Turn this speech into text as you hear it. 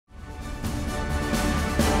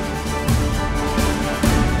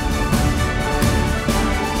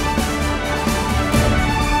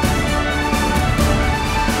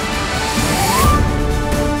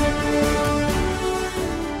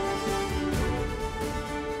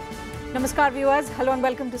Namaskar viewers, hello and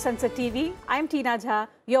welcome to Sansad TV. I am Tina Jha,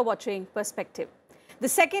 you're watching Perspective. The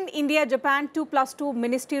second India-Japan 2+2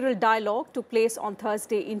 ministerial dialogue took place on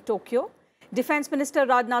Thursday in Tokyo. Defence Minister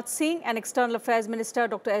Rajnath Singh and External Affairs Minister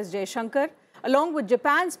Dr. S. Jaishankar, along with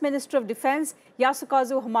Japan's Minister of Defence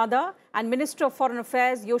Yasukazu Hamada and Minister of Foreign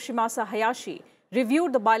Affairs Yoshimasa Hayashi,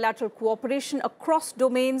 reviewed the bilateral cooperation across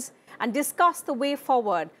domains and discussed the way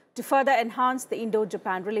forward to further enhance the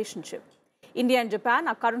Indo-Japan relationship. India and Japan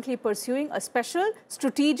are currently pursuing a special,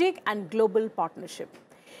 strategic and global partnership.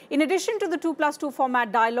 In addition to the 2+2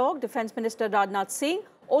 format dialogue, Defence Minister Rajnath Singh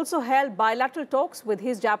also held bilateral talks with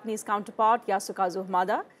his Japanese counterpart Yasukazu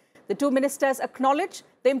Hamada. The two ministers acknowledged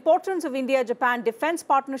the importance of India-Japan defence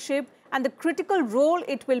partnership and the critical role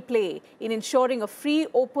it will play in ensuring a free,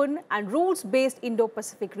 open and rules-based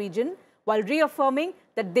Indo-Pacific region, while reaffirming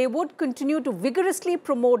that they would continue to vigorously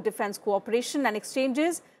promote defence cooperation and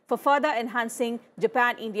exchanges for further enhancing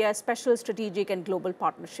Japan-India special strategic and global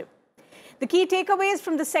partnership. The key takeaways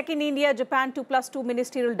from the second India-Japan 2+2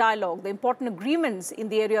 ministerial dialogue, the important agreements in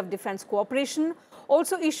the area of defence cooperation,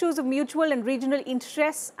 also issues of mutual and regional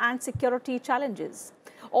interests and security challenges.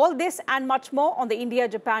 All this and much more on the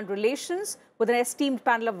India-Japan relations with an esteemed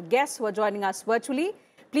panel of guests who are joining us virtually.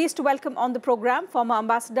 Pleased to welcome on the program former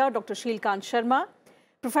Ambassador Dr. Shilkant Sharma,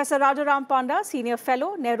 Professor Rajaram Panda, Senior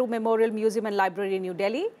Fellow, Nehru Memorial Museum and Library, New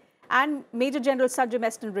Delhi, and Major General Sanjay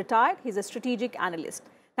Meston, retired. He's a strategic analyst.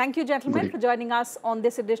 Thank you, gentlemen, for joining us on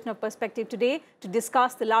this edition of Perspective today to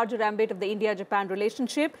discuss the larger ambit of the India-Japan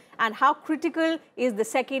relationship and how critical is the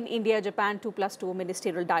second India-Japan 2+2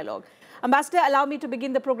 ministerial dialogue. Ambassador, allow me to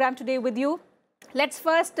begin the program today with you. Let's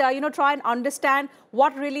first, try and understand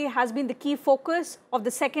what really has been the key focus of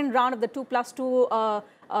the second round of the 2+2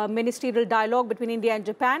 ministerial dialogue between India and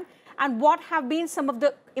Japan, and what have been some of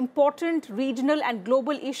the important regional and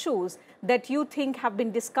global issues that you think have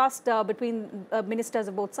been discussed between ministers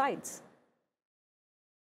of both sides?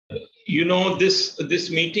 You know, this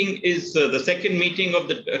meeting is the second meeting of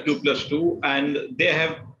the 2+2, and they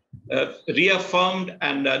have reaffirmed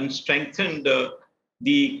and strengthened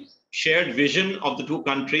the shared vision of the two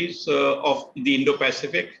countries of the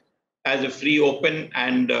Indo-Pacific as a free, open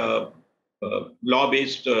and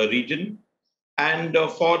law-based region. And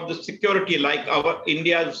for the security, like our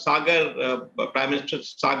India's Sagar, Prime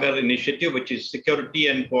Minister's Sagar initiative, which is security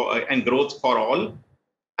and growth for all.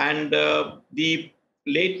 And the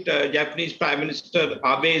late Japanese Prime Minister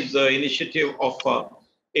Abe's initiative of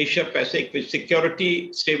Asia-Pacific with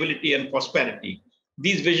security, stability and prosperity.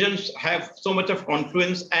 These visions have so much of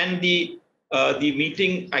confluence, and the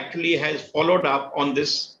meeting actually has followed up on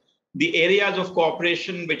this. The areas of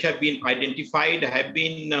cooperation which have been identified have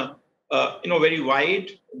been very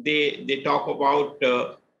wide. They talk about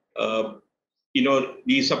the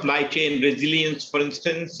supply chain resilience, for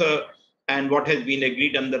instance, and what has been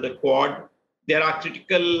agreed under the Quad. There are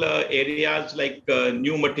critical areas like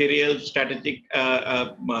new materials, strategic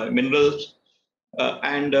minerals,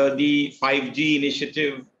 and the 5G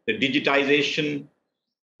initiative, the digitization.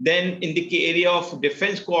 Then in the area of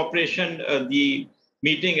defense cooperation, the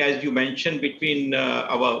meeting, as you mentioned, between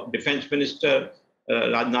our defense minister,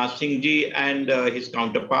 Rajnath Singh ji, and his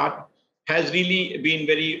counterpart has really been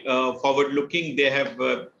very forward-looking. They have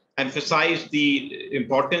emphasized the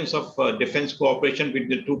importance of defense cooperation with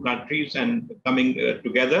the two countries and coming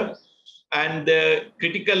together, and the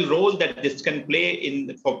critical role that this can play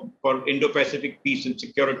for Indo-Pacific peace and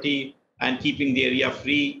security and keeping the area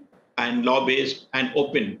free and law-based and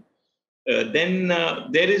open. Then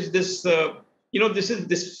there is this.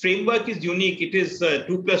 This framework is unique. It is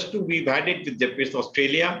 2+2. We've had it with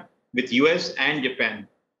Australia, with US and Japan,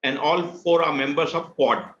 and all four are members of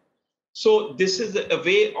Quad. So this is a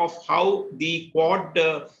way of how the Quad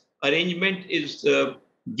arrangement is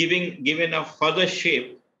given a further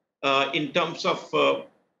shape in terms of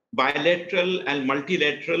bilateral and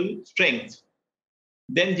multilateral strength.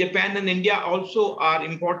 Then Japan and India also are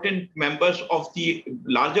important members of the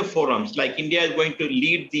larger forums, like India is going to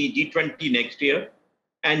lead the G20 next year,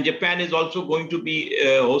 and Japan is also going to be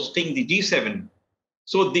hosting the G7.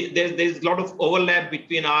 So there's a lot of overlap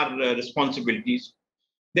between our responsibilities.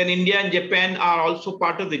 Then India and Japan are also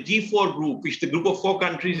part of the G4 group, which is the group of 4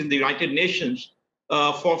 countries in the United Nations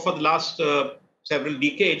for the last several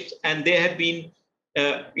decades. And they have been,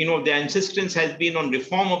 their insistence has been on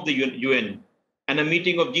reform of the UN. And a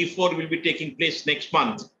meeting of G4 will be taking place next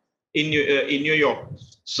month in New York.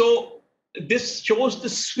 So this shows the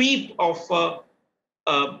sweep of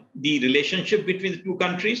the relationship between the two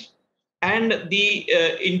countries, and the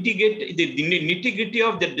nitty-gritty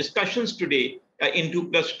of the discussions today in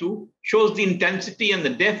 2+2 shows the intensity and the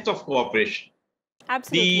depth of cooperation.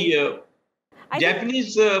 Absolutely. The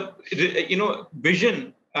Japanese,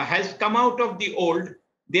 vision has come out of the old.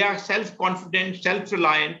 They are self-confident,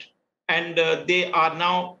 self-reliant, and they are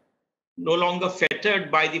now no longer fettered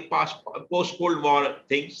by the post-Cold War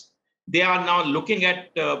things. They are now looking at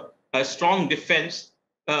a strong defense,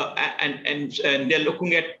 and they're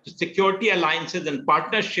looking at security alliances and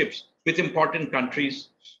partnerships with important countries.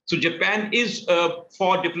 So Japan is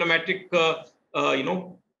for diplomatic,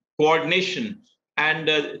 coordination, and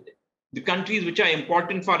the countries which are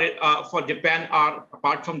important for Japan are,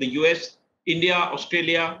 apart from the US, India,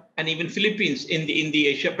 Australia, and even Philippines in the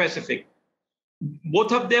Asia Pacific.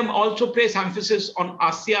 Both of them also place emphasis on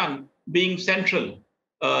ASEAN being central.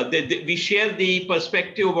 We share the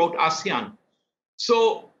perspective about ASEAN.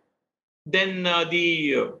 So then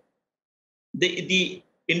the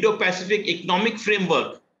Indo-Pacific Economic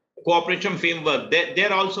Framework, cooperation framework,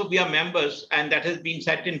 there also we are members, and that has been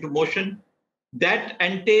set into motion. That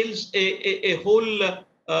entails a whole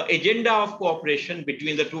agenda of cooperation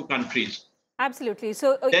between the two countries. Absolutely.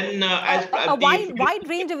 So then, a wide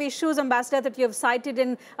range of issues, Ambassador, that you have cited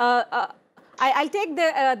in. I'll take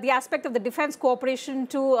the aspect of the defense cooperation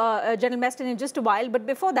to General Meston in just a while. But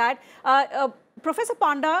before that, Professor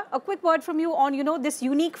Panda, a quick word from you on, this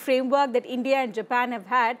unique framework that India and Japan have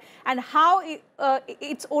had, and how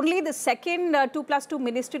it's only the second 2+2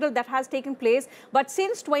 ministerial that has taken place. But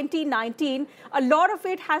since 2019, a lot of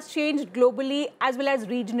it has changed globally as well as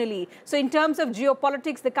regionally. So in terms of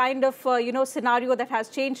geopolitics, the kind of, scenario that has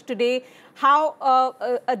changed today, how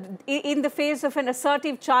in the face of an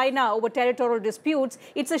assertive China over territorial disputes,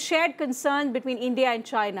 it's a shared concern between India and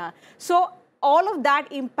China. So all of that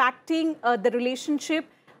impacting the relationship,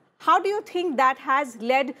 how do you think that has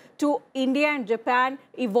led to India and Japan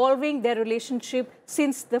evolving their relationship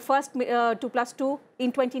since the first 2+2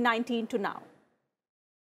 in 2019 to now?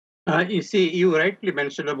 You see, you rightly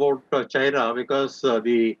mentioned about China, because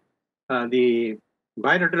the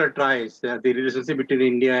bilateral ties, the relationship between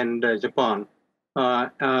India and Japan,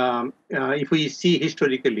 if we see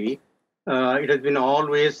historically, it has been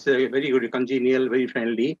always very good, congenial, very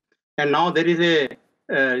friendly. And now there is a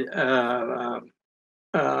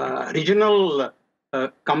regional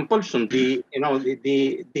compulsion. The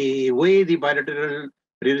way the bilateral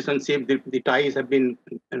relationship, the ties have been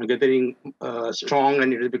getting strong,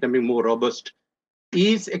 and it is becoming more robust,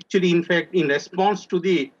 is actually, in fact, in response to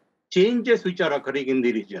the changes which are occurring in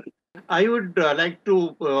the region. I would like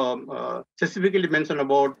to specifically mention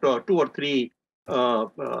about 2 or 3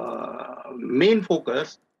 main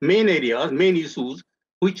focus, main areas, main issues,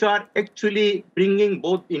 which are actually bringing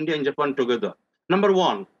both India and Japan together. Number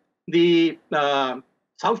one, the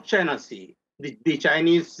South China Sea, the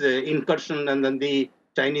Chinese incursion, and then the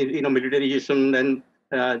Chinese militarization, and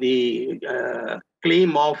the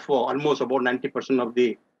claim of almost about 90% of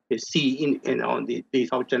the sea in the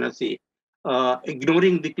South China Sea,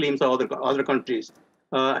 ignoring the claims of other countries,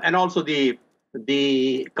 and also the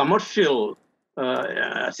commercial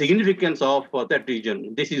significance of that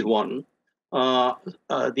region. This is one.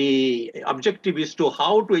 The objective is to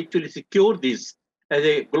how to actually secure this as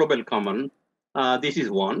a global common. This is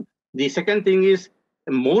one. The second thing is,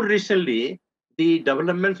 more recently, the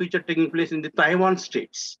developments which are taking place in the Taiwan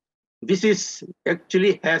states. This is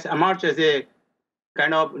actually has emerged as a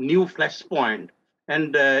kind of new flashpoint.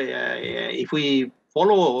 And if we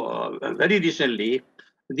follow very recently,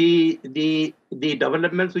 the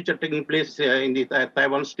developments which are taking place in the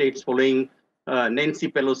Taiwan states following Nancy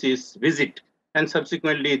Pelosi's visit, and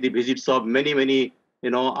subsequently the visits of many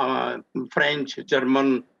French,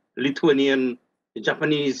 German, Lithuanian,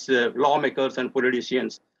 Japanese lawmakers and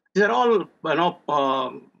politicians. These are all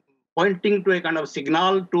pointing to a kind of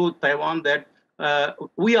signal to Taiwan that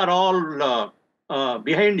we are all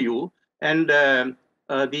behind you, and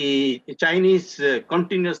the Chinese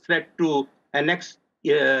continuous threat to annex,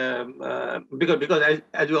 because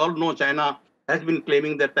as we all know, China has been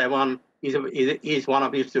claiming that Taiwan is one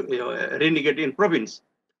of its renegade province.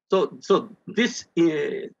 So this,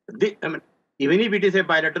 even if it is a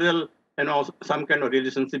bilateral and also some kind of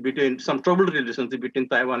relationship between, some troubled relationship between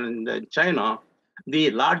Taiwan and China,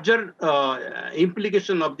 the larger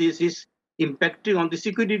implication of this is impacting on the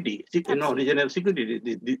security, regional security,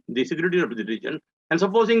 the security of the region. And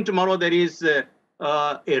supposing tomorrow there is a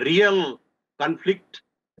real conflict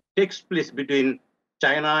takes place between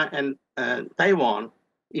China and Taiwan,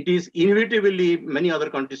 it is inevitably many other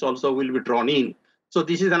countries also will be drawn in. So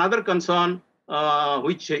this is another concern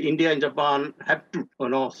which India and Japan have to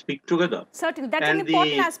speak together. Certainly, that's an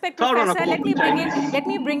important aspect, Professor. Let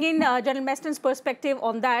me bring in General Meston's perspective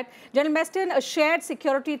on that. General Meston, a shared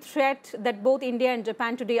security threat that both India and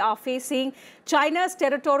Japan today are facing. China's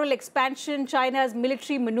territorial expansion, China's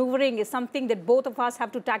military maneuvering is something that both of us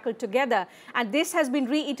have to tackle together. And this has been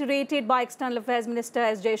reiterated by External Affairs Minister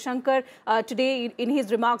S. Jaishankar today in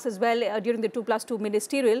his remarks as well during the 2+2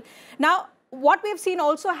 ministerial. Now, what we have seen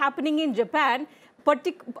also happening in Japan,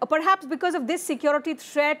 perhaps because of this security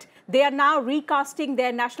threat, they are now recasting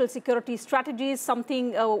their national security strategies,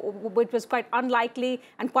 something which was quite unlikely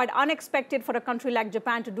and quite unexpected for a country like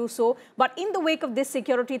Japan to do so. But in the wake of this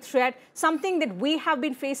security threat, something that we have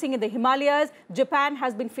been facing in the Himalayas, Japan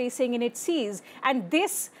has been facing in its seas. And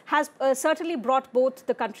this has certainly brought both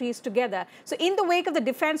the countries together. So in the wake of the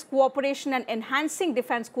defense cooperation and enhancing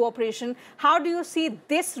defense cooperation, how do you see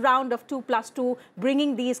this round of 2+2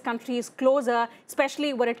 bringing these countries closer,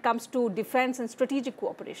 especially when it comes to defense and strategic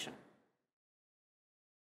cooperation?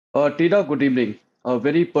 Tina, good evening. A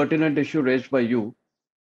very pertinent issue raised by you.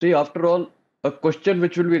 See, after all, a question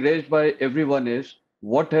which will be raised by everyone is,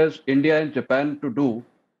 what has India and Japan to do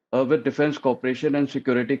with defense cooperation and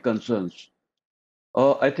security concerns?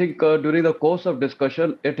 I think during the course of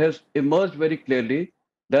discussion, it has emerged very clearly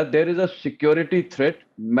that there is a security threat.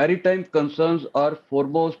 Maritime concerns are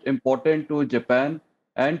foremost important to Japan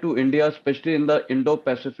and to India, especially in the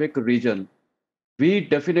Indo-Pacific region. We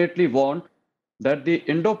definitely want that the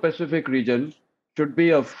Indo-Pacific region should be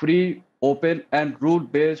a free, open, and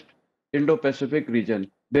rule-based Indo-Pacific region.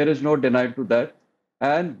 There is no denial to that.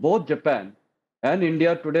 And both Japan and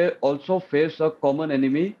India today also face a common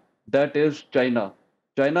enemy, that is China.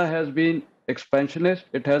 China has been expansionist.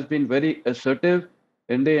 It has been very assertive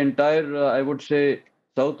in the entire, I would say,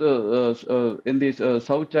 South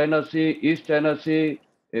China Sea, East China Sea,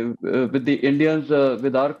 with the Indians,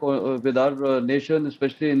 with our nation,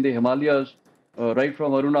 especially in the Himalayas, right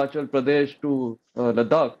from Arunachal Pradesh to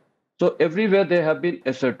Ladakh. So everywhere they have been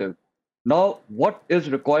assertive. Now, what is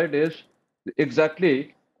required is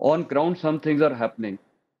exactly on ground some things are happening.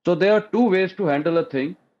 So there are two ways to handle a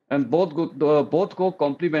thing, and both go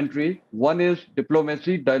complementary. One is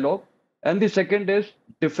diplomacy, dialogue, and the second is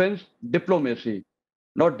defense diplomacy.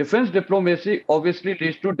 Now, defense diplomacy obviously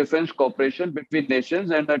leads to defense cooperation between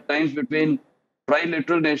nations and at times between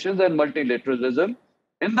trilateral nations and multilateralism.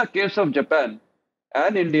 In the case of Japan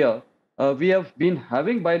and India, we have been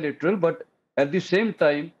having bilateral, but at the same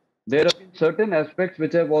time, there have been certain aspects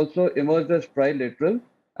which have also emerged as trilateral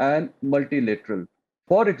and multilateral.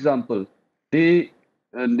 For example, the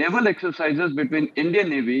naval exercises between Indian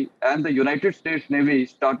Navy and the United States Navy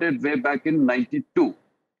started way back in '92.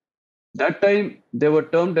 That time, they were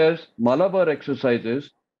termed as Malabar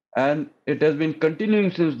exercises, and it has been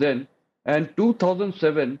continuing since then. And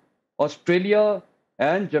 2007, Australia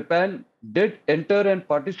and Japan did enter and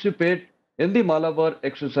participate in the Malabar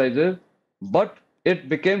exercises, but it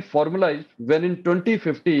became formalized when in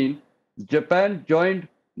 2015, Japan joined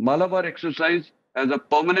Malabar exercise as a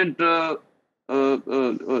permanent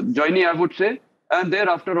joinee, I would say, and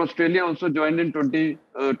thereafter Australia also joined in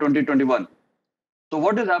 2021. So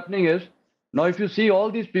what is happening is, now if you see all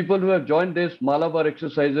these people who have joined this Malabar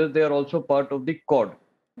exercises, they are also part of the Quad.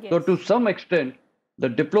 Yes. So to some extent, the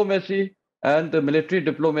diplomacy and the military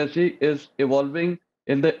diplomacy is evolving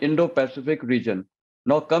in the Indo-Pacific region.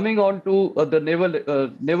 Now coming on to the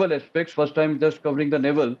naval aspects, first I'm just covering the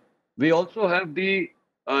naval. We also have the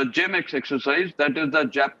JMX exercise, that is the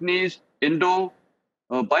Japanese Indo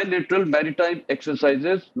bilateral maritime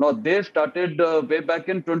exercises. Now they started way back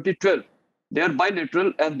in 2012. They are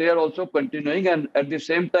bilateral and they are also continuing. And at the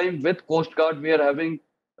same time, with Coast Guard, we are having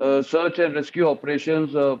search and rescue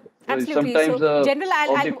operations. Absolutely. So, General,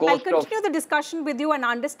 I'll continue the discussion with you and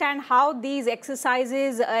understand how these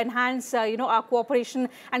exercises enhance, our cooperation,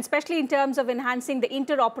 and especially in terms of enhancing the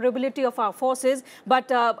interoperability of our forces.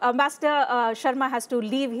 But Ambassador Sharma has to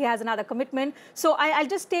leave. He has another commitment. So I'll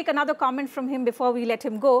just take another comment from him before we let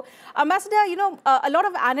him go. Ambassador, a lot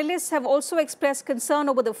of analysts have also expressed concern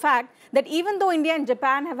over the fact that even though India and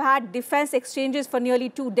Japan have had defense exchanges for nearly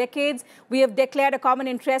 2 decades, we have declared a common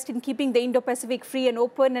interest in keeping the Indo-Pacific free and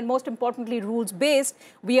open, and most importantly, rules-based.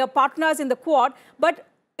 We are partners in the Quad. But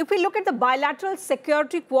if we look at the bilateral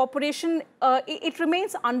security cooperation, it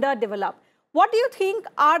remains underdeveloped. What do you think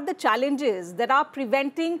are the challenges that are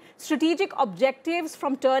preventing strategic objectives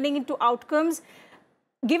from turning into outcomes,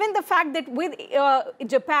 given the fact that with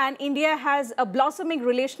Japan, India has a blossoming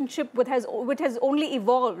relationship which has only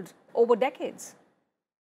evolved over decades?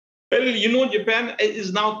 Well, Japan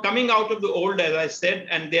is now coming out of the old, as I said,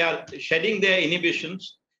 and they are shedding their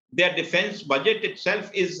inhibitions. their defense budget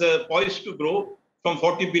itself is poised to grow from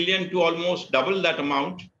 40 billion to almost double that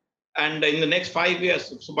amount. And in the next 5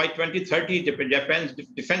 years, so by 2030, Japan's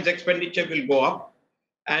defense expenditure will go up.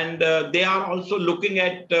 And they are also looking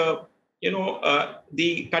at, the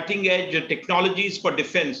cutting edge technologies for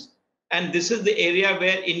defense. And this is the area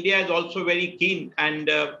where India is also very keen. And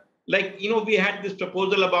we had this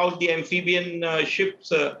proposal about the amphibian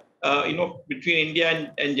ships, between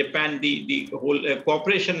India and Japan, the whole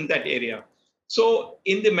cooperation in that area. So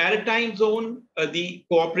in the maritime zone, the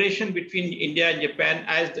cooperation between India and Japan,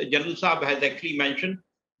 as the General Saab has actually mentioned,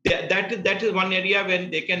 that is one area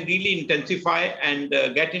when they can really intensify and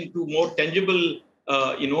get into more tangible,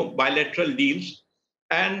 bilateral deals.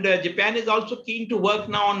 And Japan is also keen to work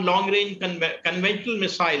now on long-range conventional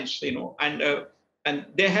missiles, and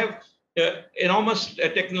they have enormous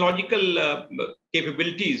technological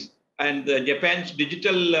capabilities, and Japan's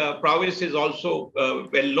digital prowess is also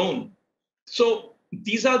well known. So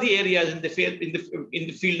these are the areas in the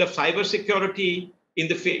field of cybersecurity, in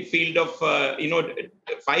the field of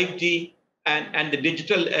 5G and the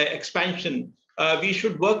digital expansion. We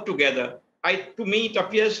should work together. To me, it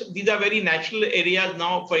appears these are very natural areas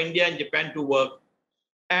now for India and Japan to work.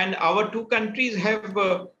 And our two countries have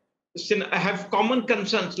common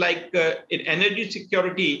concerns, like in energy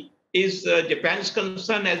security is Japan's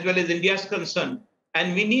concern as well as India's concern.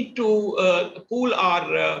 And we need to pool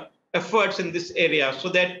our efforts in this area so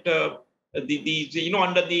that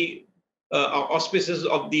under the auspices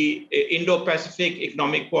of the Indo-Pacific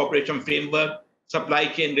Economic Cooperation Framework, supply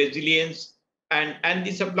chain resilience, and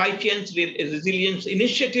the supply chain resilience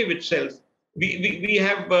initiative itself, we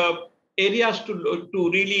have areas to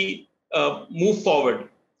really move forward.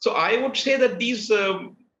 So I would say that these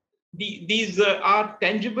are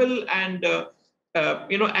tangible and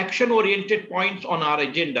action-oriented points on our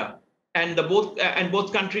agenda, and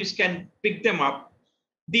both countries can pick them up.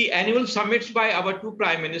 The annual summits by our two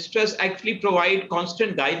prime ministers actually provide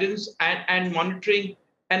constant guidance and monitoring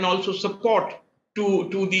and also support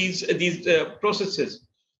to these processes.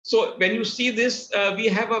 So when you see this, we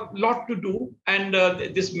have a lot to do, and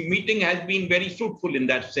this meeting has been very fruitful in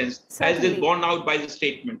that sense, certainly, as is borne out by the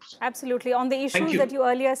statements. Absolutely. On the issues that you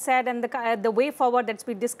earlier said and the way forward that's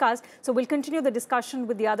been discussed, so we'll continue the discussion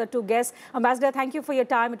with the other two guests. Ambassador, thank you for your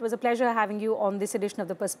time. It was a pleasure having you on this edition of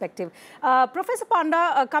The Perspective. Professor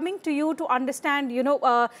Panda, coming to you to understand,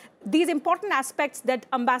 these important aspects that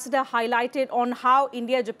Ambassador highlighted on how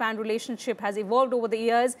India-Japan relationship has evolved over the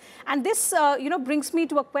years. And this, brings me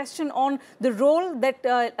to a question on the role that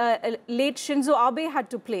late Shinzo Abe had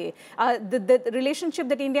to play. The relationship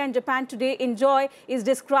that India and Japan today enjoy is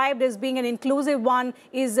described as being an inclusive one,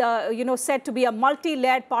 is, said to be a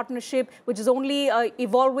multi-layered partnership, which is only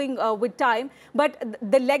evolving with time. But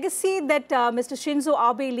the legacy that Mr. Shinzo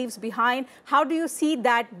Abe leaves behind, how do you see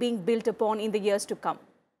that being built upon in the years to come?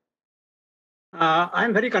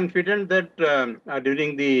 I'm very confident that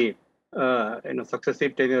during the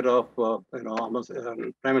successive tenure of Prime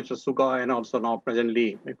Minister Suga and also now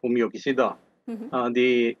presently Fumio Kishida,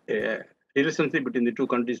 the relationship between the two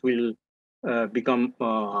countries will become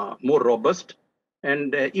more robust.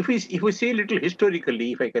 And if we see a little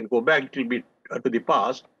historically, if I can go back a little bit to the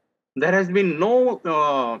past, there has been no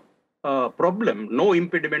problem, no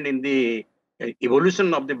impediment in the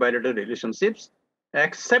evolution of the bilateral relationships,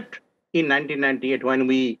 except in 1998 when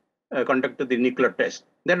we conducted the nuclear test.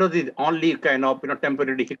 That was the only kind of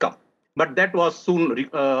temporary hiccup. But that was soon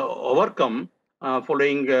overcome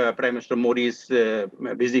following Prime Minister Modi's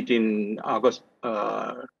visit in August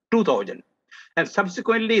 2000. And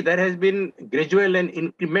subsequently, there has been gradual and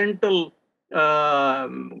incremental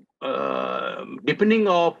deepening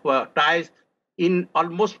of ties in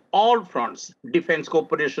almost all fronts: defense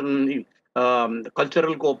cooperation,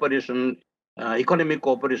 cultural cooperation, economic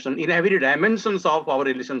cooperation. In every dimensions of our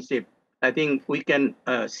relationship, I think we can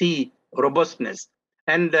see robustness.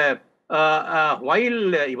 And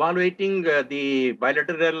while evaluating the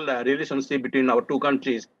bilateral relationship between our two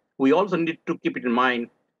countries, we also need to keep it in mind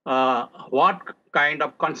what kind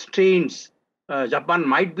of constraints Japan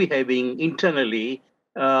might be having internally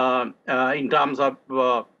in terms of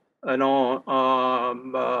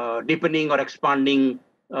deepening or expanding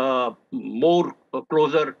more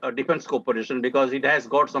closer defense cooperation, because it has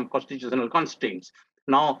got some constitutional constraints.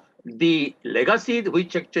 Now, the legacy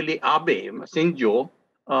which actually Abe Shinzo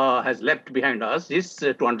has left behind us is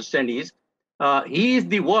to understand is he is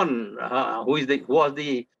the one who has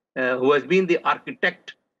been the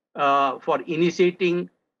architect for initiating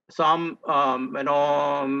some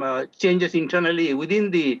changes internally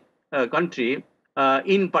within the country.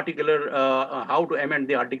 In particular, how to amend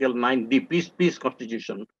the Article 9, the peace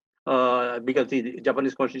constitution, because the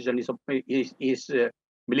Japanese constitution is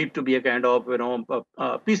believed to be a kind of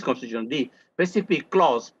peace constitution. The Pacific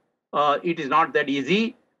clause, it is not that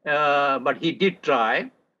easy, but he did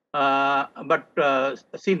try. But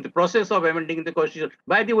since the process of amending the constitution,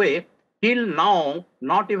 by the way, till now,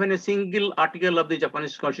 not even a single article of the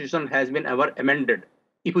Japanese constitution has been ever amended.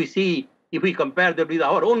 If we compare that with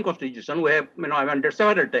our own constitution, we have amended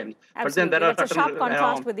several times. Absolutely. But then there are certain, a sharp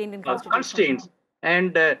contrast with the Indian constitution. Constraints,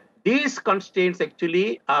 and these constraints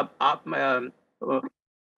actually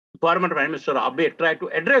former Prime Minister Abe tried to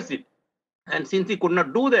address it, and since he could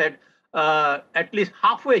not do that, at least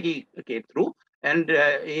halfway he came through, and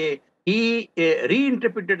he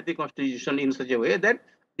reinterpreted the constitution in such a way that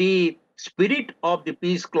the spirit of the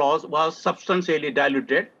peace clause was substantially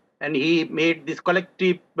diluted, and he made this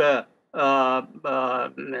collective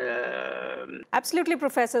Absolutely,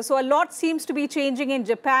 Professor. So a lot seems to be changing in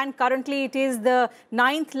Japan. Currently, it is the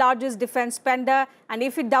 9th largest defense spender. And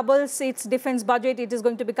if it doubles its defense budget, it is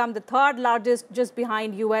going to become the 3rd largest, just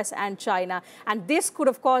behind US and China. And this could,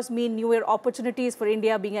 of course, mean newer opportunities for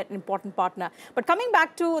India being an important partner. But coming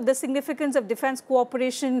back to the significance of defense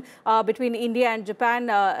cooperation between India and Japan,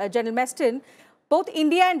 General Meston, both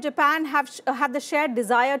India and Japan have the shared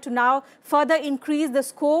desire to now further increase the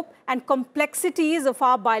scope and complexities of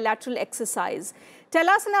our bilateral exercise. Tell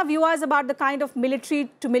us and our viewers about the kind of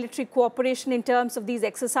military-to-military cooperation in terms of these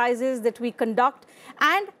exercises that we conduct,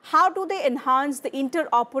 and how do they enhance the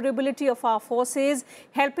interoperability of our forces,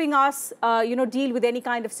 helping us, deal with any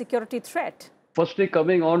kind of security threat? Firstly,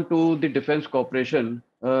 coming on to the defense cooperation,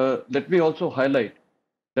 let me also highlight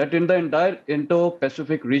that in the entire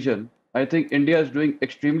Indo-Pacific region, I think India is doing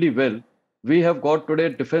extremely well. We have got today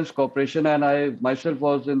defense cooperation, and I myself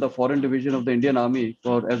was in the foreign division of the Indian Army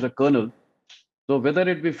as a colonel. So whether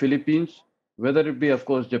it be Philippines, whether it be, of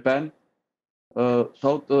course, Japan,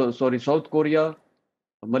 South Korea,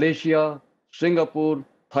 Malaysia, Singapore,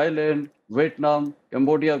 Thailand, Vietnam,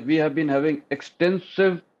 Cambodia, we have been having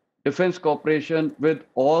extensive defense cooperation with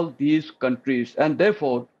all these countries. And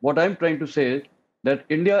therefore, what I'm trying to say is that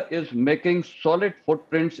India is making solid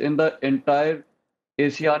footprints in the entire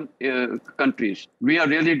ASEAN countries. We are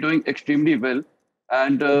really doing extremely well.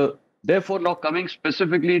 And therefore, now coming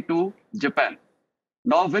specifically to Japan.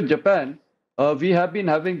 Now with Japan, we have been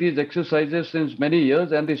having these exercises since many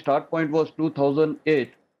years, and the start point was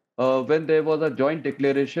 2008, when there was a joint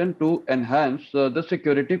declaration to enhance the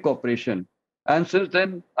security cooperation. And since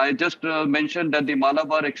then, I just mentioned that the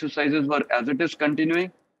Malabar exercises were as it is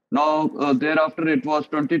continuing. Now, thereafter, it was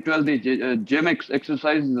 2012, the JMX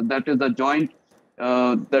exercise, that is the joint,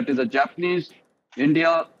 that is the Japanese,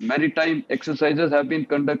 India maritime exercises have been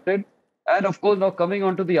conducted. And of course, now coming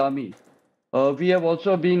on to the army, we have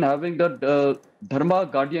also been having the Dharma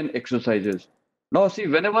Guardian exercises. Now, see,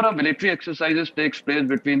 whenever a military exercises takes place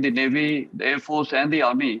between the Navy, the Air Force, and the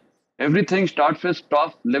Army, everything starts with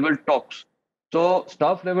staff level talks. So,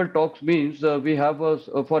 staff level talks means we have,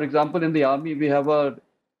 for example, in the Army, we have a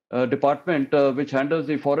department which handles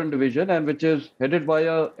the foreign division and which is headed by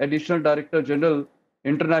a additional director general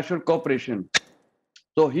international cooperation.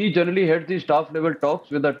 So he generally heads the staff level talks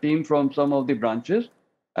with a team from some of the branches,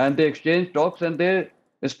 and they exchange talks and they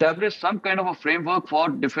establish some kind of a framework for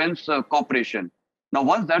defense cooperation. Now,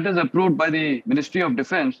 once that is approved by the Ministry of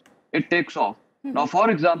Defense, it takes off. Now, for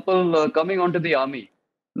example, coming on to the Army.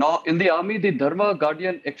 Now, in the Army, the Dharma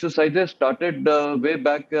Guardian exercises started way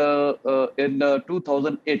back in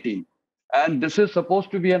 2018. And this is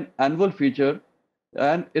supposed to be an annual feature.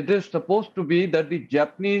 And it is supposed to be that the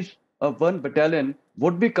Japanese 1 battalion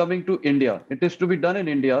would be coming to India. It is to be done in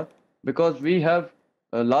India because we have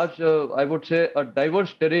a large, I would say, a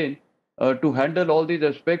diverse terrain to handle all these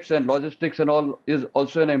aspects, and logistics and all is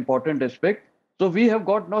also an important aspect. So we have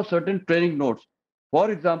got now certain training notes.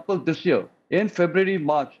 For example, this year, in February,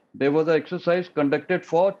 March, there was an exercise conducted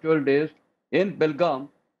for 12 days in Belgaum,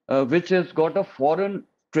 which has got a foreign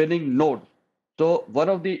training node. So one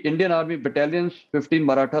of the Indian Army battalions, 15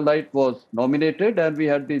 Maratha Light, was nominated, and we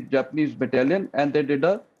had the Japanese battalion, and they did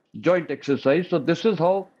a joint exercise. So this is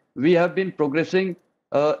how we have been progressing.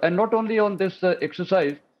 And not only on this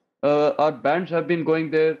exercise, our bands have been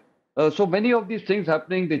going there. So many of these things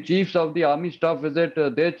happening. The chiefs of the army staff visit,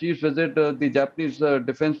 their chiefs visit the Japanese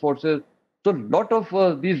defense forces. So a lot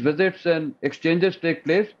of these visits and exchanges take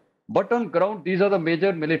place. But on ground, these are the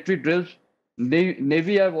major military drills.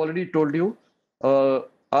 Navy, I've already told you.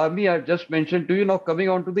 Army, I've just mentioned to you. Now coming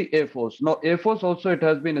on to the Air Force. Now Air Force also, it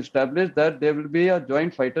has been established that there will be a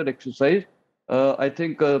joint fighter exercise. I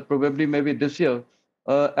think probably maybe this year.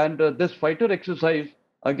 And this fighter exercise,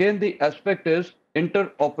 again, the aspect is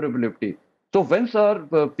interoperability. So once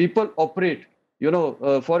our people operate,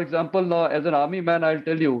 for example, now as an army man, I'll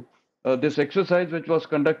tell you this exercise which was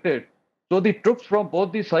conducted. So the troops from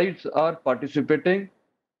both the sides are participating.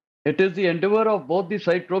 It is the endeavor of both the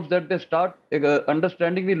side troops that they start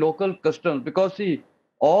understanding the local customs, because see,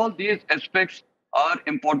 all these aspects are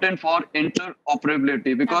important for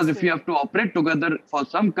interoperability, because if you have to operate together for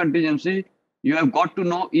some contingency, you have got to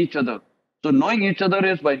know each other. So knowing each other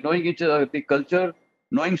is by knowing each other, the culture,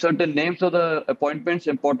 knowing certain names of the appointments,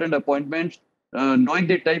 important appointments, knowing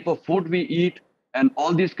the type of food we eat, and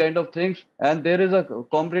all these kind of things. And there is a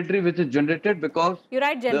camaraderie which is generated because you're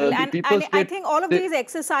right, General. the And I think all of these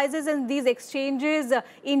exercises and these exchanges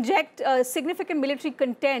inject significant military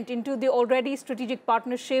content into the already strategic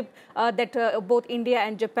partnership that both India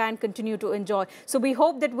and Japan continue to enjoy. So we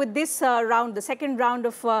hope that with this round, the second round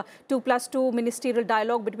of 2+2 ministerial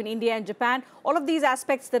dialogue between India and Japan, all of these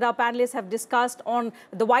aspects that our panelists have discussed on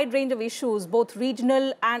the wide range of issues, both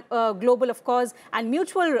regional and global, of course, and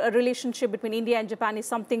mutual relationship between India and Japan is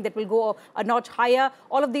something that will go a notch higher.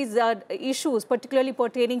 All of these issues, particularly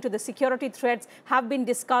pertaining to the security threats, have been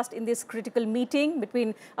discussed in this critical meeting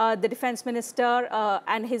between the defense minister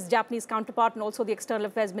and his Japanese counterpart, and also the external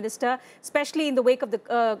affairs minister, especially in the wake of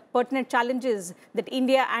the pertinent challenges that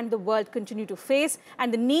India and the world continue to face,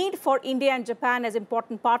 and the need for India and Japan as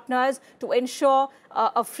important partners to ensure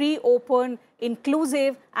a free, open,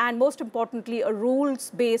 inclusive, and most importantly, a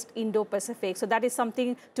rules-based Indo-Pacific. So that is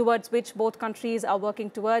something towards which both countries are working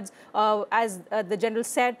towards. As the General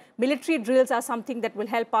said, military drills are something that will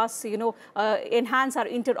help us, enhance our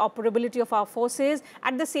interoperability of our forces,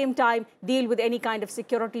 at the same time deal with any kind of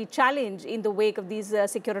security challenge in the wake of these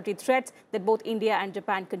security threats that both India and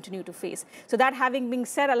Japan continue to face. So that having been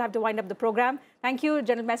said, I'll have to wind up the program. Thank you,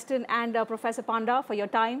 General Meston and Professor Panda, for your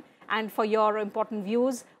time and for your important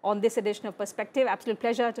views on this edition of Perspective. Absolute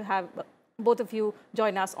pleasure to have both of you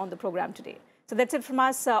join us on the program today. So that's it from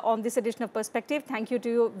us on this edition of Perspective. Thank you to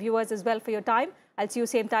you viewers as well for your time. I'll see you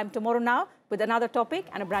same time tomorrow now with another topic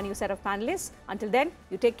and a brand new set of panelists. Until then,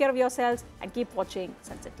 you take care of yourselves and keep watching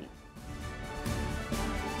Sansad TV.